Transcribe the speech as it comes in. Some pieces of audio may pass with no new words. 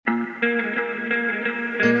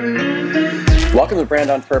Welcome to Brand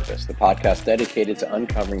on Purpose, the podcast dedicated to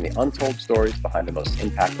uncovering the untold stories behind the most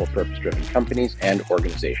impactful purpose-driven companies and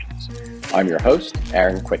organizations. I'm your host,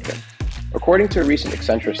 Aaron Quitkin. According to a recent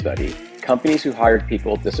Accenture study, companies who hired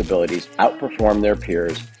people with disabilities outperformed their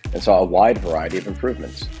peers and saw a wide variety of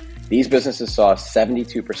improvements. These businesses saw a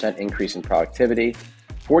 72% increase in productivity,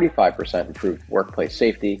 45% improved workplace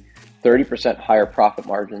safety, 30% higher profit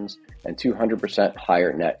margins, and 200%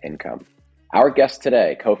 higher net income. Our guest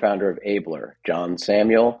today, co-founder of Ablr, John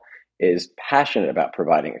Samuel, is passionate about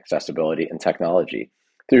providing accessibility and technology.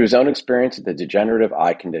 Through his own experience with the degenerative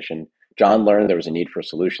eye condition, John learned there was a need for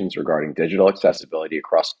solutions regarding digital accessibility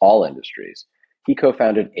across all industries. He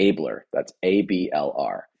co-founded Ablr, that's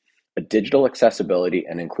ABLR, a digital accessibility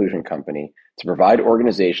and inclusion company to provide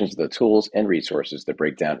organizations the tools and resources to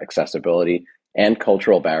break down accessibility and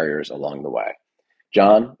cultural barriers along the way.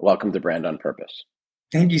 John, welcome to Brand on Purpose.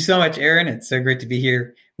 Thank you so much, Aaron. It's so great to be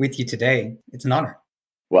here with you today. It's an honor.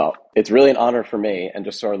 Well, it's really an honor for me. And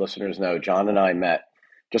just so our listeners know, John and I met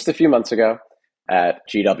just a few months ago at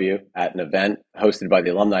GW at an event hosted by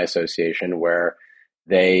the Alumni Association where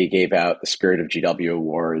they gave out the Spirit of GW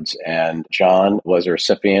Awards. And John was a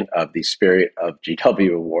recipient of the Spirit of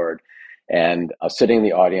GW Award. And I was sitting in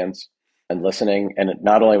the audience and listening. And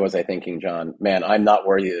not only was I thinking, John, man, I'm not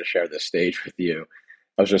worthy to share this stage with you.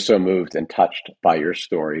 I was just so moved and touched by your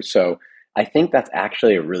story. So I think that's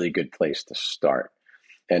actually a really good place to start.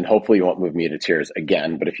 And hopefully you won't move me to tears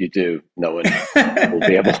again. But if you do, no one will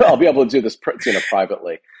be able to, I'll be able to do this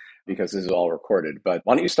privately because this is all recorded. But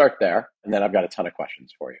why don't you start there? And then I've got a ton of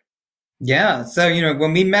questions for you. Yeah. So,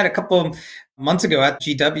 when we met a couple months ago at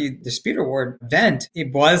GW, the Spirit Award event,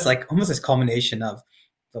 it was like almost this culmination of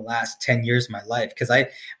the last 10 years of my life. Because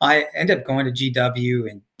I ended up going to GW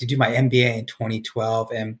and to do my MBA in 2012.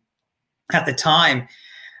 And at the time,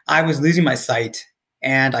 I was losing my sight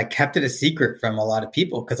and I kept it a secret from a lot of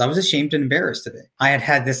people because I was ashamed and embarrassed of it. I had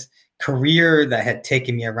had this career that had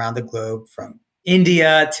taken me around the globe from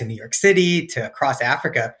India to New York City to across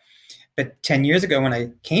Africa. But 10 years ago, when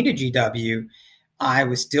I came to GW, I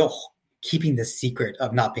was still keeping the secret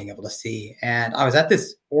of not being able to see. And I was at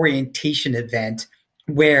this orientation event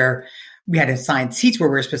where we had assigned seats where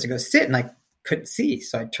we were supposed to go sit and I couldn't see.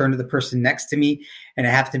 So I turned to the person next to me and it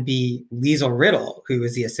happened to be Liesl Riddle, who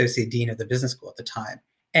was the associate dean of the business school at the time.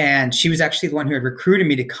 And she was actually the one who had recruited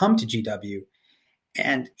me to come to GW.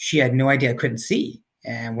 And she had no idea I couldn't see.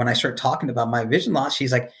 And when I started talking about my vision loss,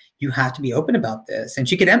 she's like, you have to be open about this. And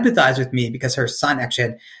she could empathize with me because her son actually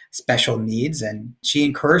had special needs. And she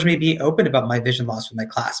encouraged me to be open about my vision loss with my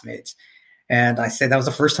classmates. And I said that was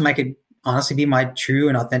the first time I could honestly be my true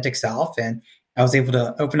and authentic self. And I was able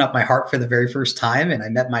to open up my heart for the very first time. And I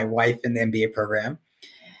met my wife in the MBA program.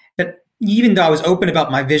 But even though I was open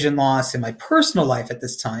about my vision loss in my personal life at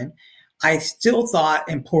this time, I still thought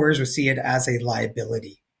employers would see it as a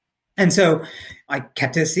liability. And so I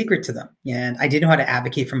kept it a secret to them. And I didn't know how to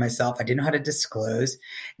advocate for myself. I didn't know how to disclose.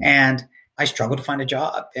 And I struggled to find a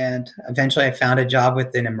job. And eventually I found a job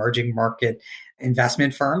with an emerging market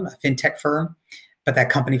investment firm, a fintech firm. But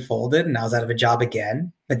that company folded and I was out of a job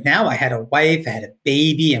again. But now I had a wife, I had a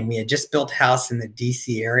baby, and we had just built a house in the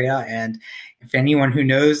DC area. And if anyone who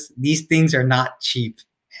knows, these things are not cheap.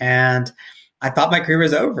 And I thought my career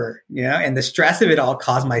was over, and the stress of it all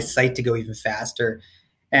caused my sight to go even faster.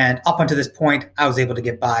 And up until this point, I was able to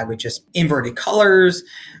get by with just inverted colors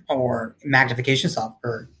or magnification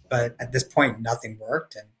software. But at this point, nothing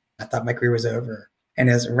worked. And I thought my career was over. And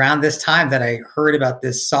it was around this time that I heard about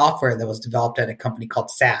this software that was developed at a company called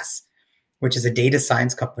SAS, which is a data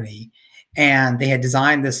science company. And they had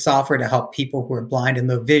designed this software to help people who are blind and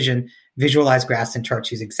low vision visualize graphs and charts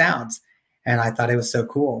using sounds. And I thought it was so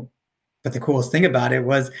cool. But the coolest thing about it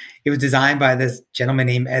was designed by this gentleman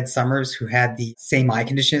named Ed Summers, who had the same eye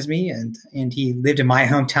condition as me. And he lived in my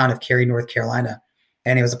hometown of Cary, North Carolina.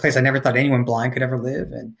 And it was a place I never thought anyone blind could ever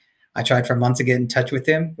live. And I tried for months to get in touch with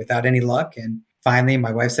him without any luck. And finally,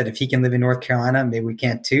 my wife said, if he can live in North Carolina, maybe we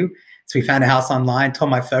can too. So we found a house online, told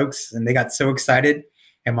my folks, and they got so excited.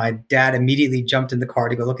 And my dad immediately jumped in the car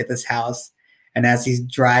to go look at this house. And as he's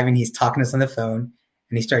driving, he's talking to us on the phone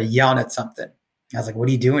and he started yelling at something. I was like, what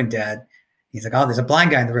are you doing, Dad? He's like, oh, there's a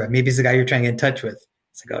blind guy in the road. Maybe it's the guy you're trying to get in touch with.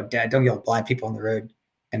 It's like, oh, Dad, don't yell at blind people on the road.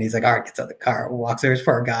 And he's like, all right, gets out of the car, walks over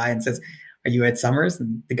for a guy and says, are you Ed Summers?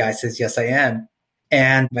 And the guy says, yes, I am.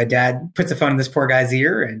 And my dad puts the phone in this poor guy's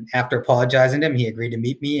ear. And after apologizing to him, he agreed to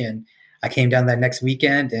meet me. And I came down that next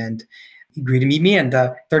weekend and he agreed to meet me. And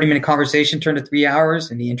the 30-minute conversation turned to 3 hours.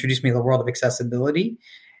 And he introduced me to the world of accessibility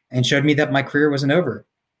and showed me that my career wasn't over.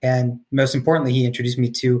 And most importantly, he introduced me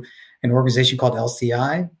to an organization called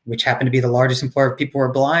LCI, which happened to be the largest employer of people who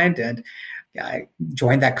are blind. And I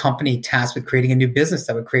joined that company tasked with creating a new business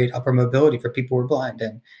that would create upper mobility for people who are blind.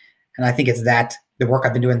 And I think it's that the work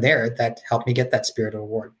I've been doing there that helped me get that Spirit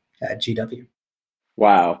Award at GW.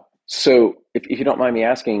 Wow. So if you don't mind me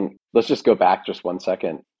asking, let's just go back just 1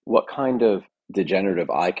 second. What kind of degenerative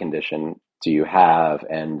eye condition do you have?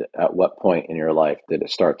 And at what point in your life did it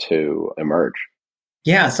start to emerge?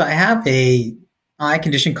 Yeah, so I have a eye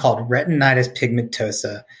condition called retinitis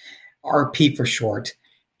pigmentosa, RP for short.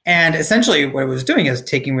 And essentially what it was doing is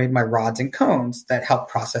taking away my rods and cones that help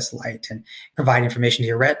process light and provide information to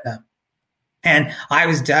your retina. And I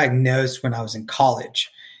was diagnosed when I was in college.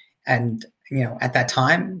 And, at that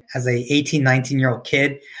time, as a 18, 19-year-old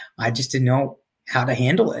kid, I just didn't know how to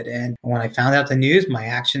handle it. And when I found out the news, my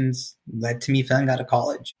actions led to me failing out of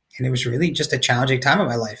college. And it was really just a challenging time of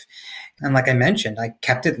my life. And like I mentioned, I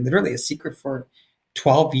kept it literally a secret for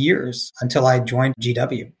 12 years until I joined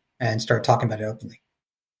GW and started talking about it openly.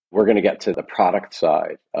 We're going to get to the product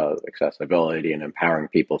side of accessibility and empowering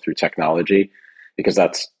people through technology, because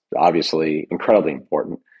that's obviously incredibly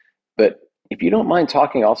important. But if you don't mind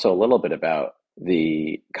talking also a little bit about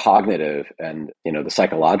the cognitive and the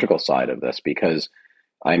psychological side of this, because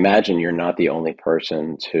I imagine you're not the only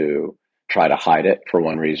person to try to hide it for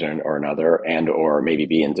one reason or another, and or maybe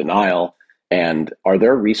be in denial. And are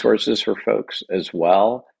there resources for folks as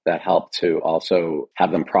well that help to also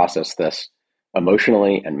have them process this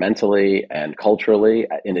emotionally and mentally and culturally,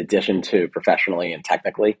 in addition to professionally and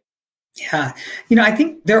technically? Yeah. I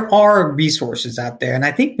think there are resources out there. And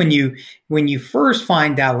I think when you first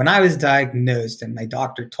find out, when I was diagnosed and my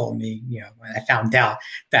doctor told me, when I found out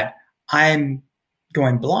that I'm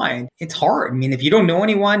going blind, it's hard. I mean, if you don't know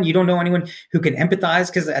anyone, who can empathize,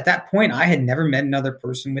 because at that point I had never met another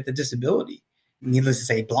person with a disability, needless to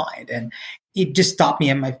say, blind. And it just stopped me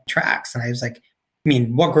in my tracks. And I was like,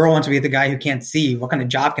 what girl wants to be with a guy who can't see? What kind of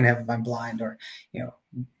job can I have if I'm blind? Or,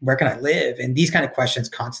 where can I live? And these kind of questions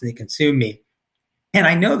constantly consume me. And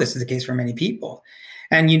I know this is the case for many people.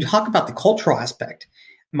 And you talk about the cultural aspect.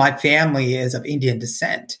 My family is of Indian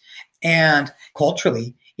descent. And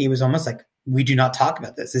culturally, it was almost like, we do not talk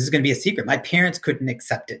about this. This is going to be a secret. My parents couldn't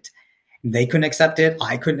accept it. They couldn't accept it.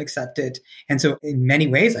 I couldn't accept it. And so in many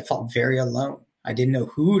ways, I felt very alone. I didn't know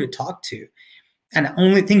who to talk to. And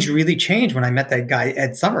only things really changed when I met that guy,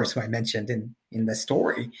 Ed Summers, who I mentioned in the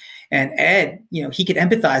story. And Ed, he could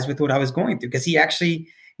empathize with what I was going through, because he actually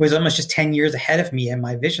was almost just 10 years ahead of me in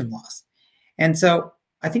my vision loss. And so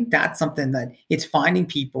I think that's something that it's finding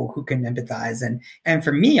people who can empathize. And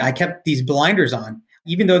for me, I kept these blinders on,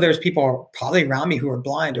 even though there's people probably around me who are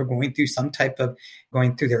blind or going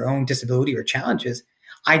through their own disability or challenges.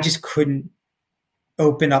 I just couldn't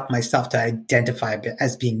open up myself to identify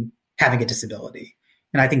as having a disability.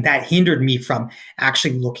 And I think that hindered me from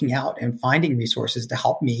actually looking out and finding resources to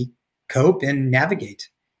help me cope and navigate.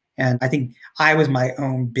 And I think I was my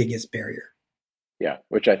own biggest barrier. Yeah,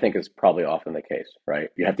 which I think is probably often the case, right?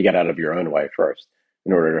 You have to get out of your own way first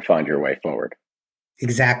in order to find your way forward.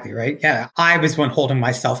 Exactly, right? Yeah. I was one holding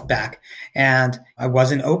myself back, and I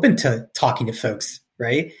wasn't open to talking to folks,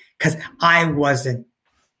 right? Because I wasn't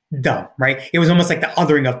dumb, right? It was almost like the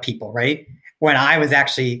othering of people, right? When I was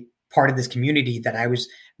actually part of this community that I was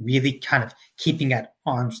really kind of keeping at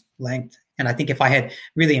arm's length. And I think if I had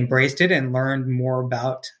really embraced it and learned more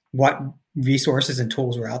about what resources and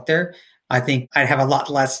tools were out there, I think I'd have a lot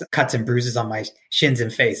less cuts and bruises on my shins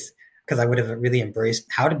and face, because I would have really embraced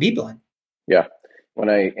how to be blind. Yeah. When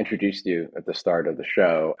I introduced you at the start of the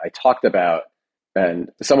show, I talked about, and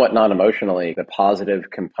somewhat non-emotionally, the positive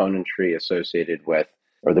componentry associated with,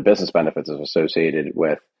 or the business benefits associated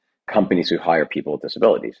with companies who hire people with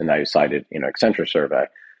disabilities. And now you cited, Accenture survey.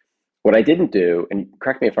 What I didn't do, and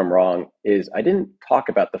correct me if I'm wrong, is I didn't talk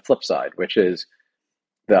about the flip side, which is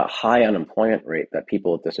the high unemployment rate that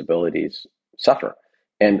people with disabilities suffer.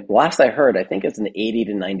 And last I heard, I think it's an 80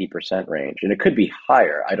 to 90% range, and it could be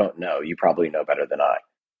higher. I don't know. You probably know better than I.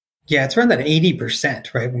 Yeah, it's around that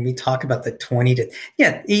 80%, right? When we talk about the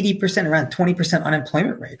 80%, around 20%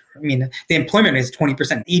 unemployment rate. I mean, the employment is 20%,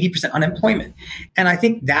 80% unemployment. And I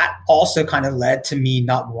think that also kind of led to me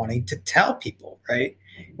not wanting to tell people, right?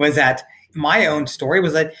 Was that my own story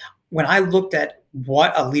was that when I looked at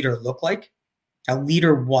what a leader looked like, a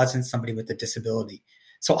leader wasn't somebody with a disability.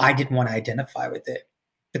 So I didn't want to identify with it.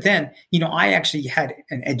 But then, I actually had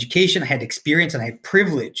an education, I had experience, and I had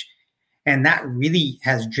privilege. And that really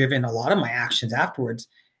has driven a lot of my actions afterwards,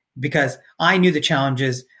 because I knew the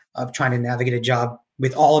challenges of trying to navigate a job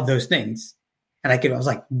with all of those things. And I was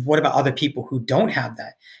like, what about other people who don't have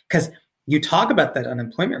that? Because you talk about that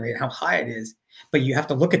unemployment rate, how high it is, but you have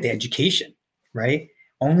to look at the education, right?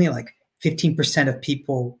 Only like 15% of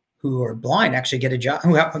people who are blind actually get a job,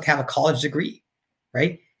 who have a college degree,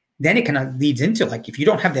 right? Then it kind of leads into like, if you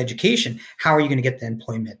don't have the education, how are you going to get the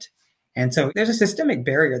employment? And so there's a systemic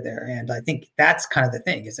barrier there. And I think that's kind of the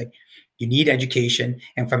thing. It's like you need education,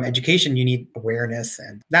 and from education, you need awareness.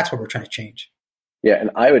 And that's what we're trying to change. Yeah.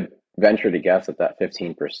 And I would venture to guess that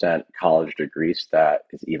 15% college degree stat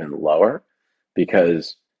is even lower,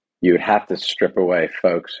 because you would have to strip away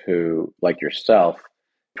folks who, like yourself,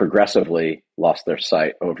 progressively lost their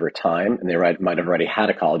sight over time, and they might have already had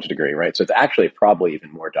a college degree, right? So it's actually probably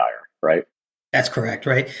even more dire, right? That's correct,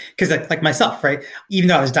 right? Because like myself, right? Even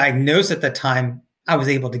though I was diagnosed at the time, I was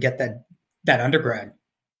able to get that undergrad.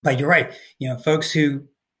 But you're right, folks who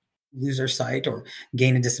lose their sight or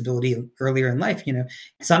gain a disability earlier in life,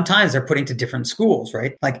 sometimes they're put into different schools,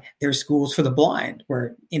 right? Like there's schools for the blind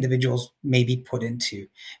where individuals may be put into,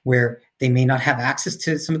 where they may not have access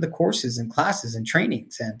to some of the courses and classes and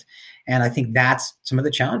trainings. And I think that's some of the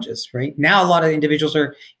challenges, right? Now, a lot of individuals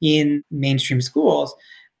are in mainstream schools,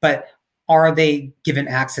 but are they given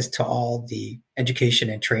access to all the education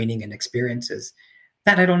and training and experiences?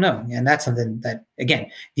 That I don't know. And that's something that, again,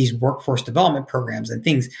 these workforce development programs and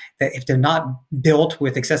things that if they're not built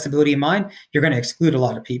with accessibility in mind, you're going to exclude a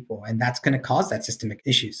lot of people. And that's going to cause that systemic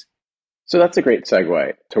issues. So that's a great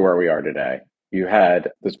segue to where we are today. You had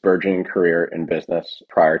this burgeoning career in business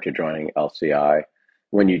prior to joining LCI.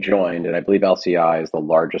 When you joined, and I believe LCI is the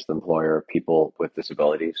largest employer of people with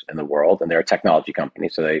disabilities in the world, and they're a technology company,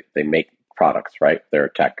 so they make products, right? They're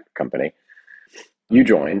a tech company. You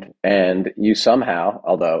joined, and you somehow,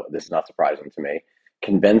 although this is not surprising to me,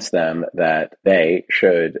 convinced them that they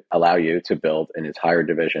should allow you to build an entire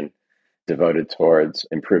division devoted towards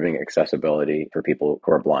improving accessibility for people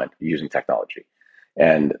who are blind using technology.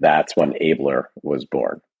 And that's when Abler was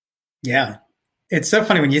born. Yeah. It's so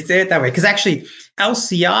funny when you say it that way, because actually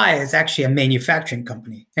LCI is actually a manufacturing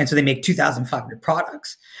company. And so they make 2,500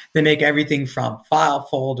 products. They make everything from file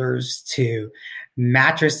folders to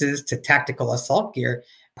mattresses to tactical assault gear,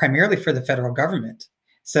 primarily for the federal government.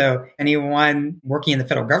 So anyone working in the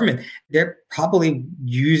federal government, they're probably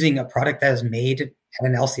using a product that is made at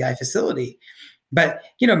an LCI facility. But,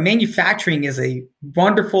 manufacturing is a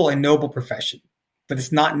wonderful and noble profession, but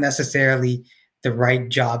it's not necessarily the right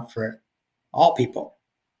job for all people.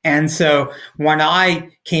 And so when I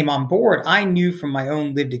came on board, I knew from my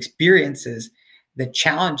own lived experiences the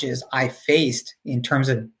challenges I faced in terms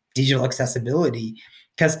of digital accessibility,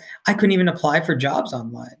 because I couldn't even apply for jobs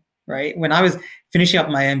online, right? When I was finishing up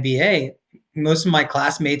my MBA, most of my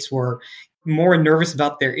classmates were more nervous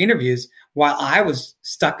about their interviews while I was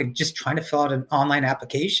stuck in just trying to fill out an online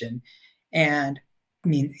application. And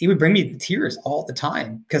it would bring me to tears all the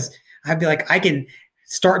time, because I'd be like, I can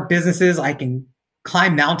start businesses, I can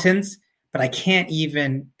climb mountains, but I can't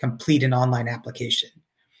even complete an online application.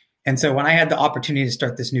 And so when I had the opportunity to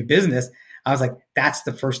start this new business, I was like, that's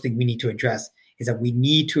the first thing we need to address, is that we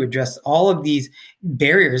need to address all of these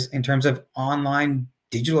barriers in terms of online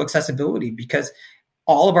digital accessibility, because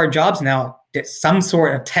all of our jobs now, some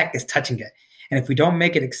sort of tech is touching it. And if we don't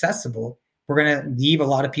make it accessible, we're going to leave a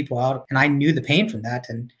lot of people out. And I knew the pain from that.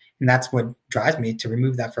 And that's what drives me to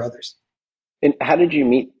remove that for others. And how did you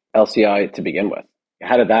meet LCI to begin with?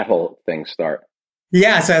 How did that whole thing start?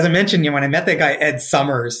 Yeah. So as I mentioned, when I met that guy, Ed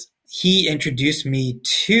Summers, he introduced me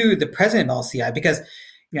to the president of LCI, because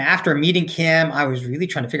after meeting him, I was really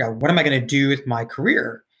trying to figure out, what am I going to do with my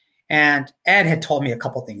career? And Ed had told me a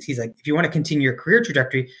couple things. He's like, if you want to continue your career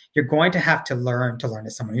trajectory, you're going to have to learn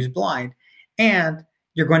as someone who's blind. And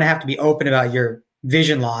you're going to have to be open about your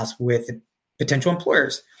vision loss with potential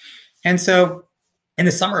employers. And so in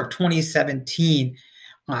the summer of 2017,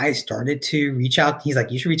 I started to reach out. He's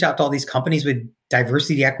like, you should reach out to all these companies with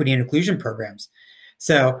diversity, equity, and inclusion programs.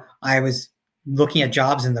 So I was looking at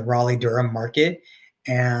jobs in the Raleigh-Durham market,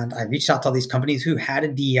 and I reached out to all these companies who had a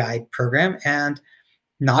DEI program, and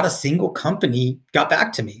not a single company got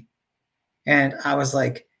back to me. And I was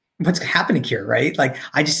like, what's happening here, right? Like,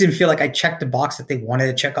 I just didn't feel like I checked the box that they wanted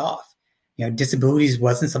to check off. Disabilities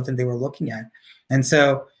wasn't something they were looking at. And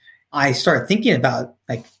so I started thinking about,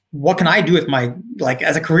 like, what can I do with my, like,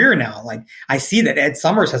 as a career now? Like, I see that Ed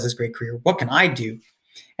Summers has this great career. What can I do?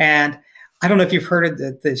 And I don't know if you've heard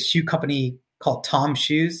of the shoe company called Tom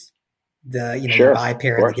Shoes. Sure, you buy a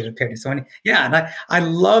pair and they give a pair to someone. Yeah. And I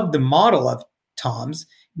love the model of Tom's,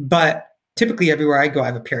 but typically everywhere I go, I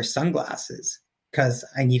have a pair of sunglasses because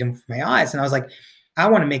I need them for my eyes. And I was like, I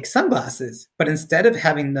want to make sunglasses, but instead of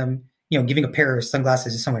having them, giving a pair of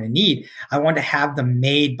sunglasses to someone in need, I want to have them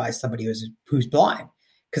made by somebody who's blind.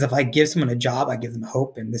 Because if I give someone a job, I give them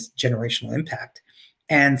hope and this generational impact.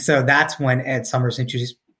 And so that's when Ed Summers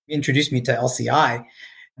introduced me to LCI.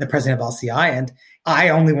 the president of LCI, and I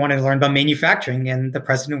only wanted to learn about manufacturing, and the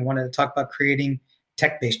president wanted to talk about creating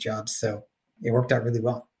tech-based jobs. So it worked out really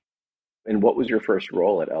well. And what was your first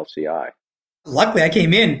role at LCI? Luckily, I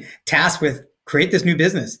came in tasked with create this new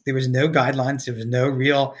business. There was no guidelines. There was no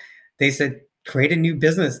real, they said, create a new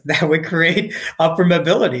business that would create upward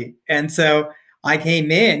mobility. And so I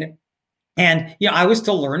came in and, I was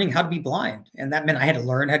still learning how to be blind. And that meant I had to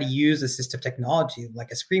learn how to use assistive technology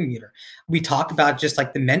like a screen reader. We talked about just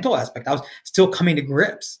like the mental aspect. I was still coming to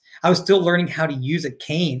grips. I was still learning how to use a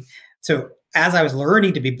cane. So as I was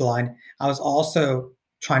learning to be blind, I was also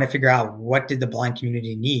trying to figure out what did the blind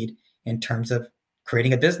community need in terms of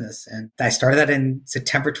creating a business. And I started that in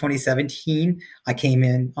September 2017. I came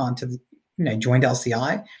in onto joined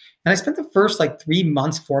LCI. And I spent the first 3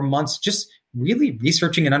 months, 4 months, just really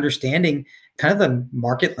researching and understanding kind of the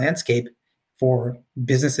market landscape for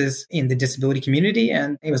businesses in the disability community.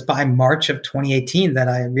 And it was by March of 2018 that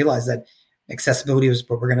I realized that accessibility was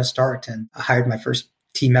where we're going to start. And I hired my first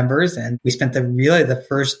team members. And we spent the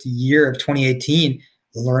first year of 2018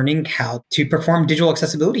 learning how to perform digital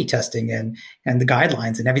accessibility testing and the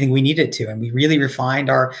guidelines and everything we needed to. And we really refined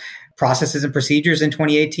our processes and procedures in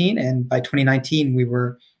 2018. And by 2019, we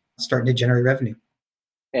were starting to generate revenue.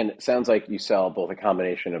 And it sounds like you sell both a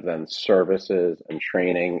combination of then services and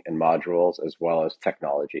training and modules as well as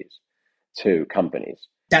technologies to companies.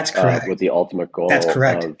 That's correct. With the ultimate goal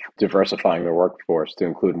of diversifying their workforce to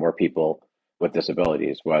include more people with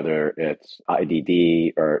disabilities, whether it's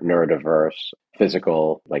IDD or neurodiverse,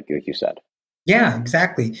 physical, like you said. Yeah,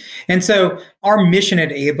 exactly. And so our mission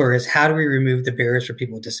at Abler is how do we remove the barriers for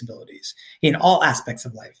people with disabilities in all aspects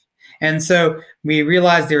of life? And so we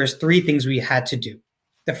realized there was 3 things we had to do.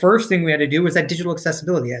 The first thing we had to do was that digital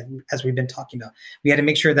accessibility, as we've been talking about. We had to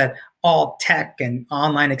make sure that all tech and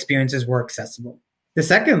online experiences were accessible. The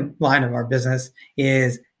second line of our business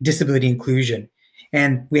is disability inclusion.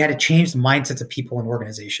 And we had to change the mindsets of people and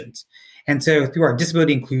organizations. And so through our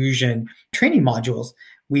disability inclusion training modules,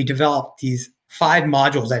 we developed these 5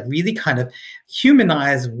 modules that really kind of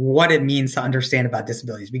humanize what it means to understand about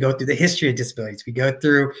disabilities. We go through the history of disabilities. We go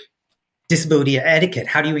through disability etiquette.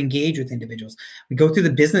 How do you engage with individuals? We go through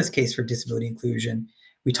the business case for disability inclusion.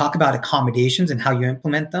 We talk about accommodations and how you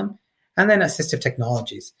implement them, and then assistive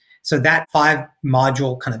technologies. So that 5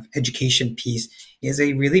 module kind of education piece is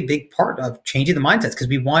a really big part of changing the mindsets because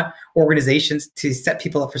we want organizations to set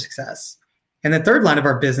people up for success. And the third line of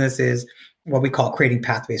our business is what we call creating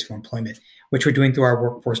pathways for employment, which we're doing through our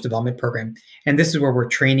workforce development program. And this is where we're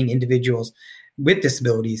training individuals with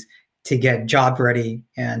disabilities to get job ready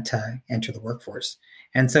and to enter the workforce.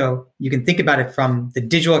 And so you can think about it from the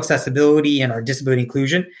digital accessibility and our disability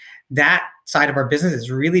inclusion. That side of our business is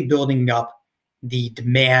really building up the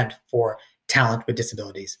demand for talent with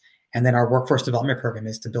disabilities. And then our workforce development program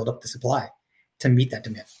is to build up the supply to meet that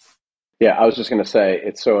demand. Yeah, I was just going to say,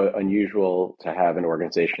 it's so unusual to have an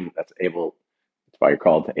organization that's able, that's why you're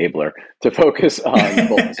called Abler, to focus on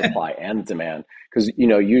both the supply and demand. Because,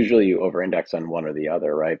 usually you over-index on one or the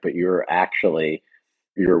other, right? But you're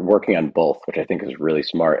working on both, which I think is really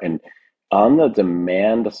smart. And on the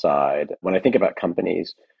demand side, when I think about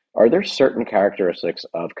companies, are there certain characteristics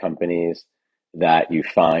of companies that you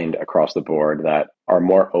find across the board that are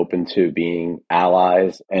more open to being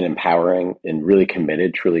allies and empowering and really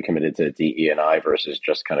truly committed to DE&I versus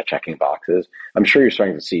just kind of checking boxes? I'm sure you're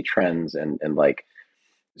starting to see trends and like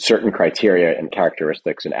certain criteria and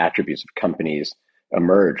characteristics and attributes of companies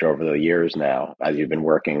emerge over the years now as you've been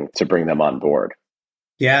working to bring them on board.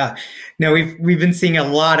 Yeah, no, we've been seeing a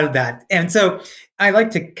lot of that. And so I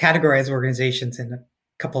like to categorize organizations in a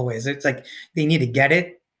couple of ways. It's like they need to get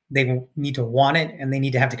it, they need to want it, and they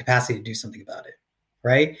need to have the capacity to do something about it,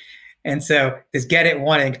 right? And so this get it,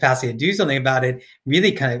 want it, and capacity to do something about it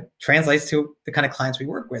really kind of translates to the kind of clients we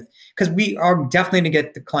work with. Because we are definitely going to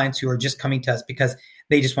get the clients who are just coming to us because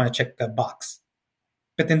they just want to check a box.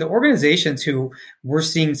 But then the organizations who we're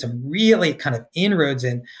seeing some really kind of inroads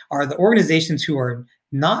in are the organizations who are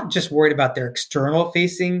not just worried about their external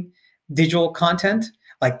facing digital content,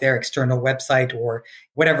 like their external website or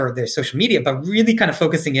whatever, their social media, but really kind of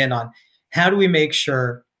focusing in on how do we make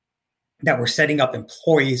sure that we're setting up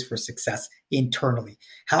employees for success internally?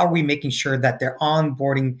 How are we making sure that their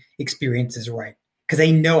onboarding experience is right? Because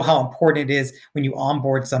they know how important it is when you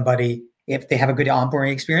onboard somebody. If they have a good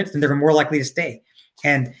onboarding experience, then they're more likely to stay.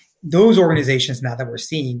 And those organizations now that we're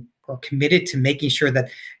seeing are committed to making sure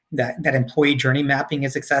that employee journey mapping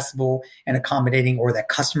is accessible and accommodating, or that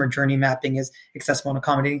customer journey mapping is accessible and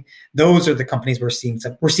accommodating. Those are the companies we're seeing.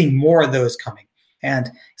 So we're seeing more of those coming.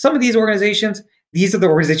 And some of these organizations, these are the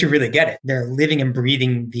organizations who really get it. They're living and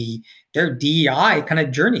breathing their DEI kind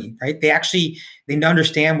of journey, right? They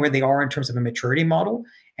understand where they are in terms of a maturity model,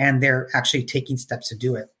 and they're actually taking steps to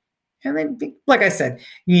do it. And then, like I said,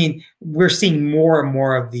 we're seeing more and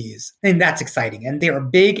more of these, and that's exciting. And they are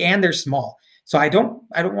big and they're small. So I don't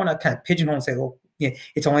want to kind of pigeonhole and say, well,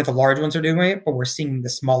 it's only the large ones are doing it, but we're seeing the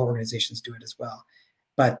small organizations do it as well.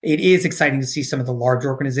 But it is exciting to see some of the larger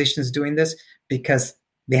organizations doing this because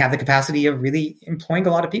they have the capacity of really employing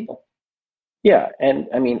a lot of people. Yeah. And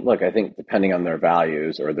I mean, look, I think depending on their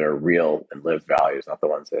values or their real and lived values, not the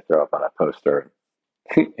ones they throw up on a poster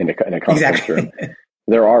in a conference Exactly. room,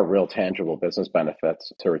 there are real tangible business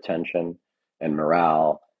benefits to retention and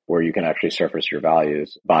morale where you can actually surface your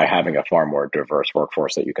values by having a far more diverse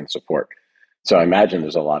workforce that you can support. So I imagine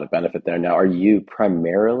there's a lot of benefit there. Now, are you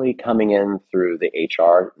primarily coming in through the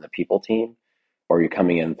HR and the people team, or are you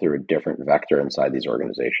coming in through a different vector inside these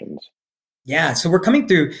organizations? Yeah. So we're coming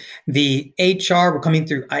through the HR, we're coming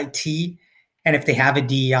through IT, and if they have a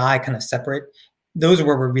DEI kind of separate, those are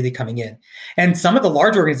where we're really coming in. And some of the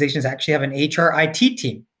large organizations actually have an HR IT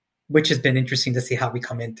team, which has been interesting to see how we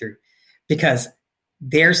come in through, because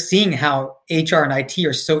they're seeing how HR and IT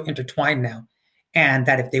are so intertwined now. And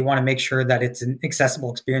that if they want to make sure that it's an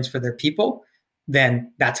accessible experience for their people,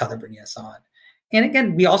 then that's how they're bringing us on. And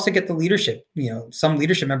again, we also get the leadership. Some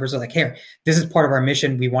leadership members are like, hey, this is part of our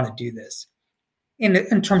mission. We want to do this.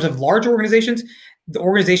 In terms of large organizations, the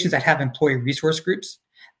organizations that have employee resource groups,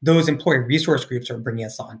 those employee resource groups are bringing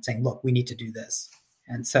us on saying, look, we need to do this.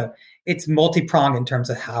 And so it's multi-pronged in terms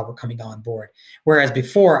of how we're coming on board. Whereas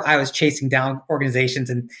before I was chasing down organizations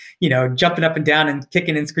and, jumping up and down and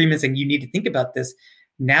kicking and screaming saying, you need to think about this.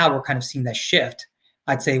 Now we're kind of seeing that shift,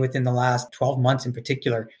 I'd say within the last 12 months in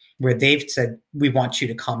particular, where they've said, we want you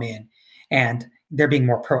to come in, and they're being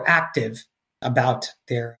more proactive about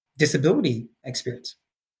their disability experience.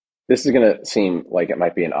 This is going to seem like it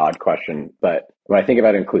might be an odd question, but when I think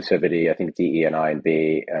about inclusivity, I think DE&I and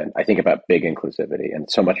B, and I think about big inclusivity. And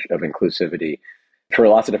so much of inclusivity, for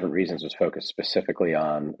lots of different reasons, was focused specifically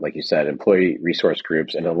on, like you said, employee resource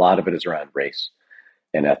groups. And a lot of it is around race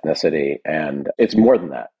and ethnicity. And it's more than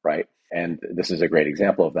that, right? And this is a great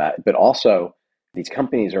example of that. But also, these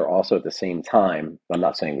companies are also at the same time, I'm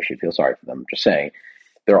not saying we should feel sorry for them, I'm just saying,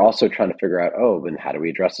 they're also trying to figure out, and how do we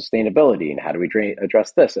address sustainability and how do we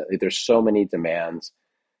address this? There's so many demands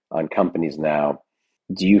on companies now.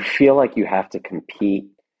 Do you feel like you have to compete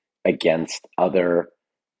against other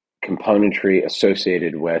componentry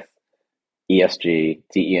associated with ESG,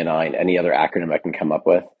 DE&I, and any other acronym I can come up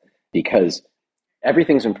with? Because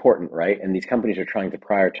everything's important, right? And these companies are trying to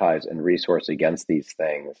prioritize and resource against these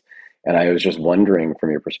things. And I was just wondering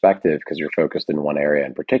from your perspective, because you're focused in one area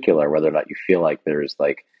in particular, whether or not you feel like there's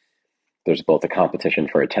both a competition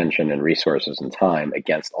for attention and resources and time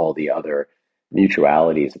against all the other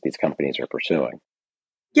mutualities that these companies are pursuing.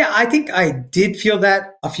 Yeah, I think I did feel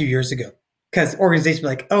that a few years ago, because organizations were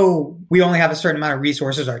like, we only have a certain amount of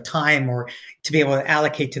resources or time or to be able to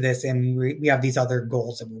allocate to this. And we have these other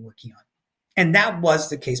goals that we're working on. And that was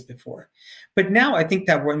the case before. But now I think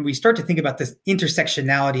that when we start to think about this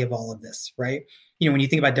intersectionality of all of this, right? When you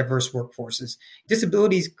think about diverse workforces,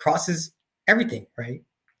 disabilities crosses everything, right?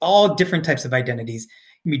 All different types of identities.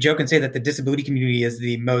 We joke and say that the disability community is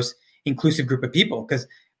the most inclusive group of people because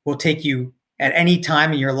we'll take you at any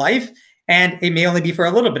time in your life, and it may only be for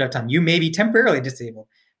a little bit of time. You may be temporarily disabled,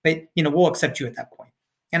 but we'll accept you at that point.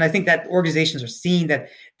 And I think that organizations are seeing that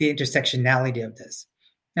the intersectionality of this.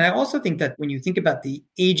 And I also think that when you think about the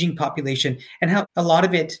aging population and how a lot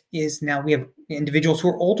of it is now we have individuals who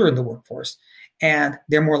are older in the workforce and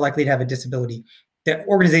they're more likely to have a disability, the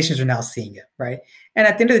organizations are now seeing it, right? And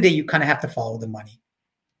at the end of the day, you kind of have to follow the money.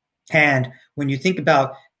 And when you think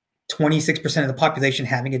about 26% of the population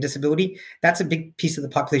having a disability, that's a big piece of the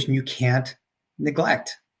population you can't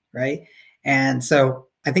neglect, right? And so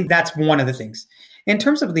I think that's one of the things. In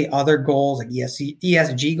terms of the other goals, like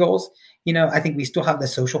ESG goals, I think we still have the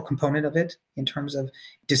social component of it in terms of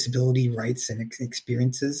disability rights and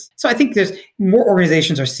experiences. So I think there's more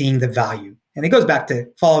organizations are seeing the value, and it goes back to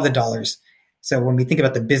follow the dollars. So when we think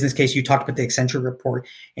about the business case, you talked about the Accenture report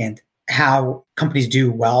and how companies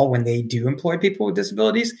do well when they do employ people with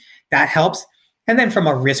disabilities. That helps. And then from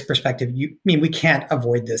a risk perspective, we can't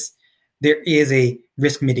avoid this. There is a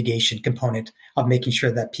risk mitigation component of making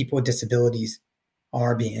sure that people with disabilities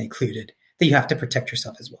are being included, that you have to protect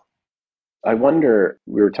yourself as well. I wonder,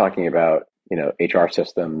 we were talking about, HR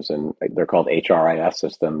systems, and they're called HRIS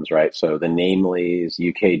systems, right? So the Namely's,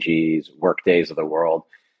 UKG's, Workdays of the world.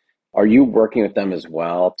 Are you working with them as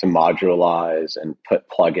well to modularize and put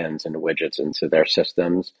plugins and widgets into their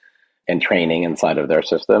systems? and training inside of their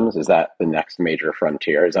systems? Is that the next major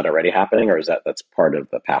frontier? Is that already happening, or is that's part of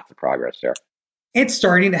the path to progress there? It's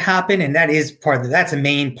starting to happen, and that is that's a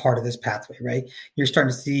main part of this pathway, right? You're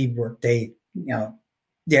starting to see Workday,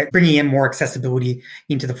 they're bringing in more accessibility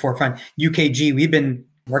into the forefront. UKG, we've been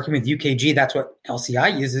working with UKG. That's what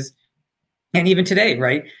LCI uses. And even today,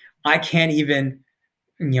 right? I can't even,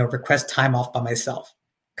 request time off by myself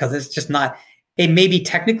because it's just not, it may be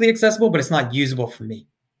technically accessible, but it's not usable for me,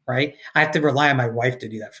 right? I have to rely on my wife to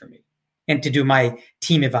do that for me and to do my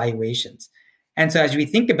team evaluations. And so as we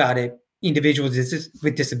think about it, individuals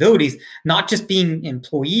with disabilities, not just being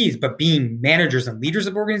employees, but being managers and leaders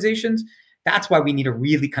of organizations, that's why we need to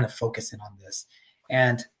really kind of focus in on this.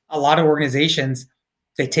 And a lot of organizations,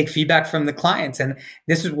 they take feedback from the clients. And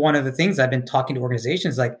this is one of the things I've been talking to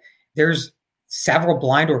organizations, like there's several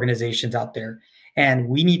blind organizations out there, and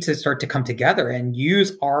we need to start to come together and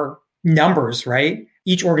use our numbers, right?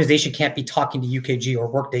 Each organization can't be talking to UKG or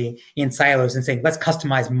Workday in silos and saying, let's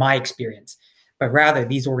customize my experience. But rather,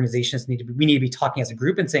 these organizations we need to be talking as a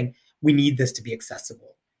group and saying, we need this to be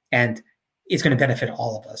accessible. And it's going to benefit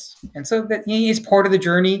all of us. And so that is part of the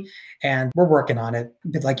journey, and we're working on it.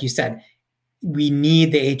 But like you said, we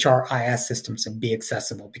need the HRIS systems to be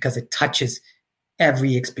accessible because it touches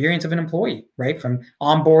every experience of an employee, right? From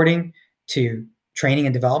onboarding to training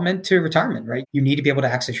and development to retirement, right? You need to be able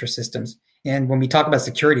to access your systems. And when we talk about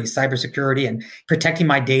security, cybersecurity, and protecting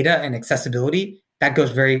my data and accessibility, that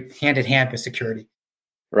goes very hand in hand with security.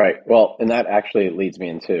 Right. Well, and that actually leads me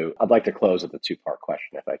into, I'd like to close with a two-part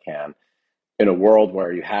question if I can. In a world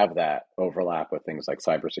where you have that overlap with things like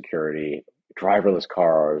cybersecurity, driverless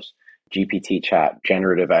cars, GPT chat,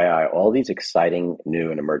 generative AI, all these exciting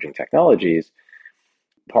new and emerging technologies,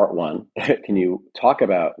 part one, can you talk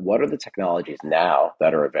about what are the technologies now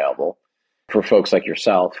that are available for folks like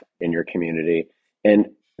yourself in your community? And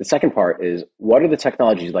the second part is, what are the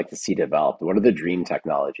technologies you'd like to see developed? What are the dream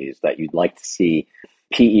technologies that you'd like to see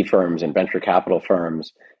PE firms and venture capital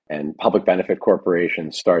firms and public benefit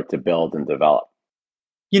corporations start to build and develop?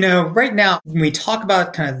 Right now, when we talk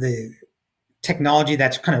about kind of the technology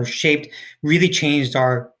that's kind of shaped, really changed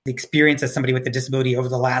the experience as somebody with a disability over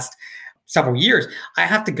the last several years, I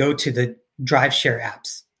have to go to the drive share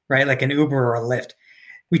apps, right? Like an Uber or a Lyft.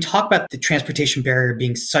 We talk about the transportation barrier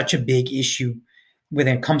being such a big issue when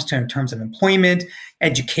it comes to in terms of employment,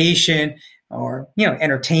 education, or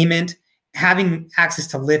entertainment. Having access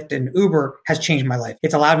to Lyft and Uber has changed my life.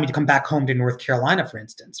 It's allowed me to come back home to North Carolina, for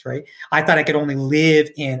instance, right? I thought I could only live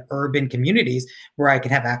in urban communities where I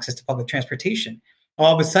could have access to public transportation.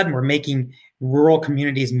 All of a sudden, we're making rural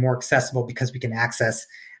communities more accessible because we can access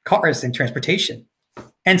cars and transportation.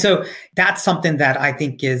 And so that's something that I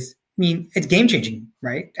think it's game changing,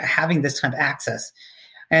 right? Having this kind of access.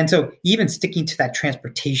 And so even sticking to that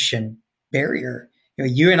transportation barrier,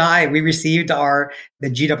 you and I, we received the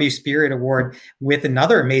GW Spirit Award with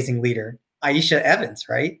another amazing leader, Aisha Evans,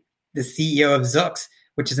 right? The CEO of Zoox,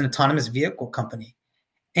 which is an autonomous vehicle company.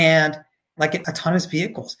 And like autonomous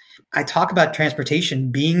vehicles, I talk about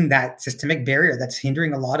transportation being that systemic barrier that's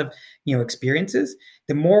hindering a lot of, experiences.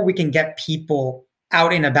 The more we can get people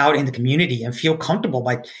out and about in the community and feel comfortable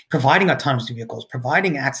by providing autonomous vehicles,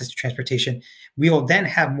 providing access to transportation, we will then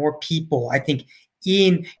have more people, I think,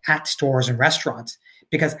 at stores and restaurants.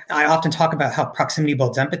 Because I often talk about how proximity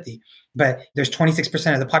builds empathy, but there's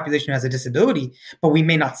 26% of the population who has a disability, but we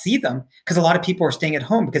may not see them because a lot of people are staying at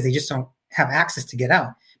home because they just don't have access to get out.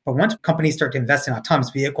 But once companies start to invest in autonomous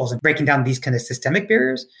vehicles and breaking down these kind of systemic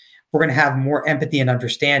barriers, we're going to have more empathy and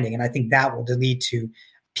understanding. And I think that will lead to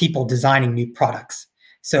people designing new products.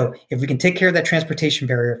 So if we can take care of that transportation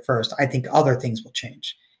barrier first, I think other things will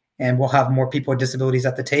change. And we'll have more people with disabilities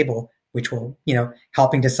at the table, which will,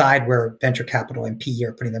 helping decide where venture capital and PE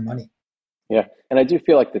are putting their money. Yeah. And I do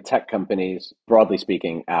feel like the tech companies, broadly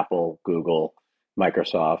speaking, Apple, Google,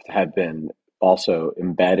 Microsoft, have been also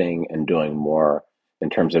embedding and doing more in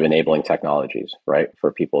terms of enabling technologies, right,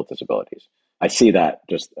 for people with disabilities. I see that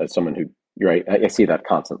just as someone who, right, I see that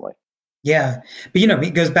constantly. Yeah. But,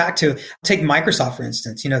 it goes back to take Microsoft, for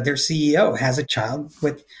instance, their CEO has a child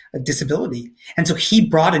with a disability. And so he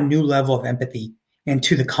brought a new level of empathy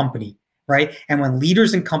into the company, right? And when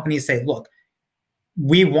leaders in companies say, look,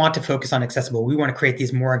 we want to focus on accessible, we want to create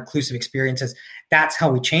these more inclusive experiences, that's how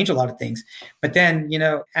we change a lot of things. But then,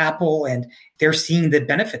 Apple, and they're seeing the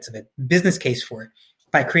benefits of it, business case for it,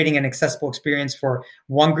 by creating an accessible experience for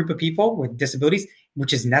one group of people with disabilities,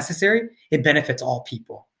 which is necessary, it benefits all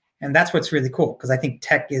people. And that's what's really cool, because I think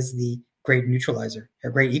tech is the great neutralizer, a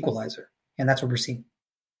great equalizer. And that's what we're seeing.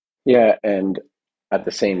 Yeah. And at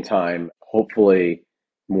the same time, hopefully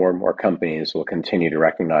more and more companies will continue to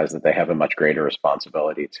recognize that they have a much greater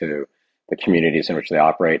responsibility to the communities in which they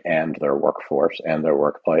operate and their workforce and their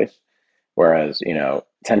workplace. Whereas,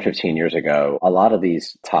 10, 15 years ago, a lot of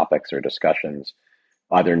these topics or discussions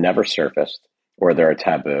either never surfaced or they're a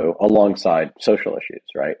taboo alongside social issues,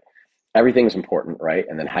 right? Everything's important, right?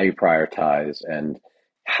 And then how you prioritize and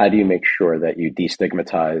how do you make sure that you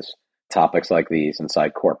destigmatize topics like these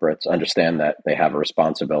inside corporates, understand that they have a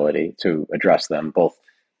responsibility to address them both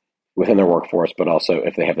within their workforce, but also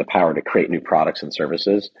if they have the power to create new products and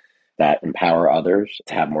services that empower others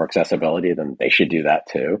to have more accessibility, then they should do that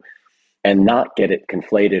too. And not get it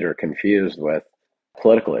conflated or confused with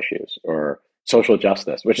political issues or social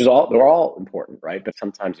justice, which is they're all important, right? But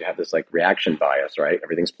sometimes you have this like reaction bias, right?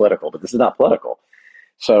 Everything's political, but this is not political.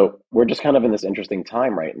 So we're just kind of in this interesting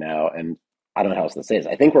time right now. And I don't know how else to say this.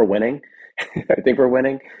 I think we're winning.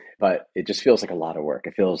 But it just feels like a lot of work.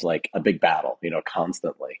 It feels like a big battle,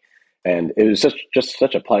 constantly. And it was just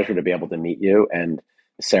such a pleasure to be able to meet you and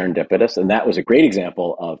serendipitous. And that was a great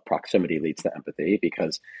example of proximity leads to empathy,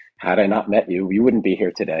 because had I not met you, you wouldn't be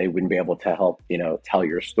here today. Wouldn't be able to help, tell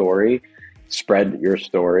your story, spread your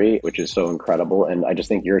story, which is so incredible. And I just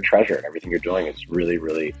think you're a treasure, and everything you're doing is really,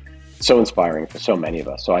 really so inspiring for so many of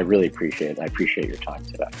us. So I really appreciate it. I appreciate your time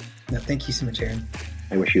today. No, thank you so much, Aaron.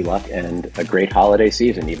 I wish you luck and a great holiday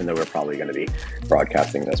season, even though we're probably going to be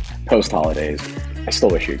broadcasting this post-holidays. I still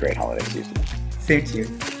wish you a great holiday season. Same to you.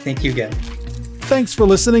 Thank you again. Thanks for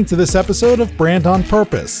listening to this episode of Brand on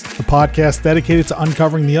Purpose, the podcast dedicated to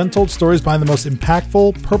uncovering the untold stories behind the most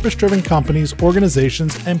impactful, purpose-driven companies,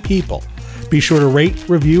 organizations, and people. Be sure to rate,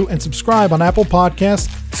 review, and subscribe on Apple Podcasts,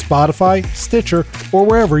 Spotify, Stitcher, or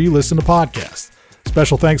wherever you listen to podcasts.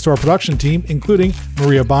 Special thanks to our production team, including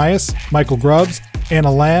Maria Bias, Michael Grubbs,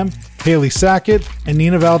 Anna Lamb, Haley Sackett, and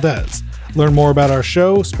Nina Valdez. Learn more about our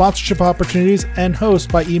show, sponsorship opportunities, and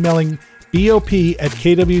host by emailing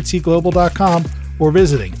bop@kwtglobal.com or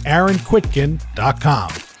visiting aaronquitkin.com.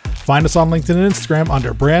 Find us on LinkedIn and Instagram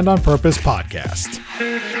under Brand on Purpose Podcast.